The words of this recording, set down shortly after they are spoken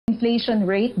inflation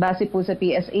rate base po sa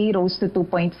PSA rose to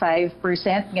 2.5%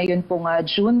 ngayon pong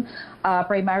June,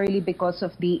 primarily because of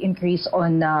the increase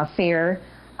on fare.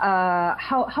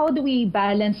 How do we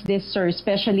balance this, sir,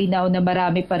 especially now na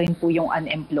marami pa rin po yung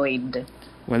unemployed?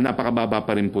 Well, napakababa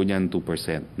pa rin po niyan,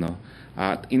 2%. No?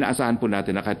 At inaasahan po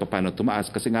natin na kahit paano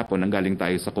tumaas kasi nga po nanggaling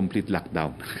tayo sa complete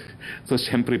lockdown. So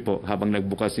siyempre po, habang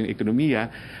nagbukas yung ekonomiya,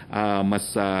 mas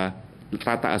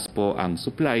tataas po ang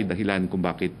supply, dahilan kung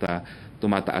bakit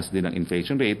tumataas din ang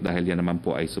inflation rate dahil yan naman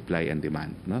po ay supply and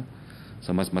demand. No?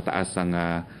 So mas mataas ang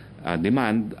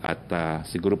demand at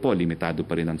siguro po limitado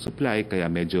pa rin ang supply kaya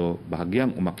medyo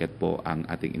bahagyang umakyat po ang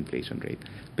ating inflation rate.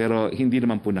 Pero hindi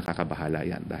naman po nakakabahala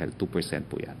yan dahil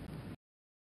 2% po yan.